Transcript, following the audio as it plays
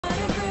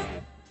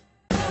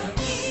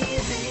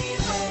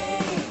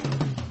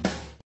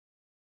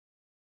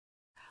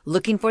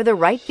Looking for the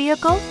right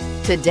vehicle?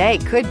 Today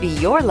could be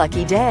your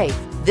lucky day.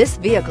 This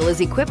vehicle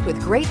is equipped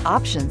with great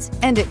options,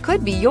 and it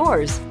could be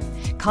yours.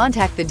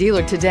 Contact the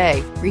dealer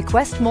today,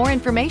 request more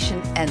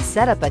information, and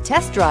set up a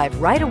test drive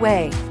right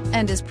away.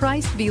 And is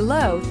priced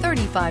below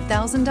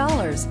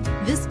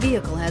 $35,000. This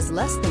vehicle has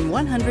less than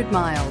 100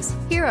 miles.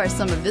 Here are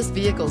some of this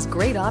vehicle's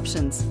great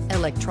options: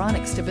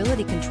 electronic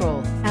stability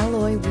control,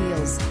 alloy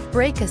wheels,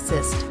 brake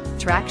assist,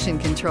 traction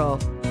control,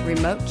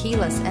 remote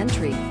keyless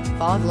entry,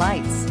 fog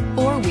lights,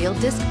 four-wheel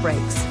disc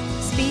brakes,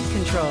 speed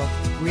control,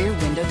 rear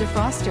window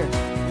defroster,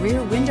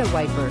 rear window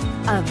wiper.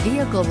 A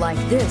vehicle like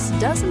this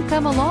doesn't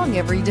come along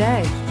every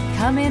day.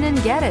 Come in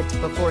and get it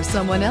before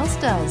someone else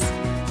does.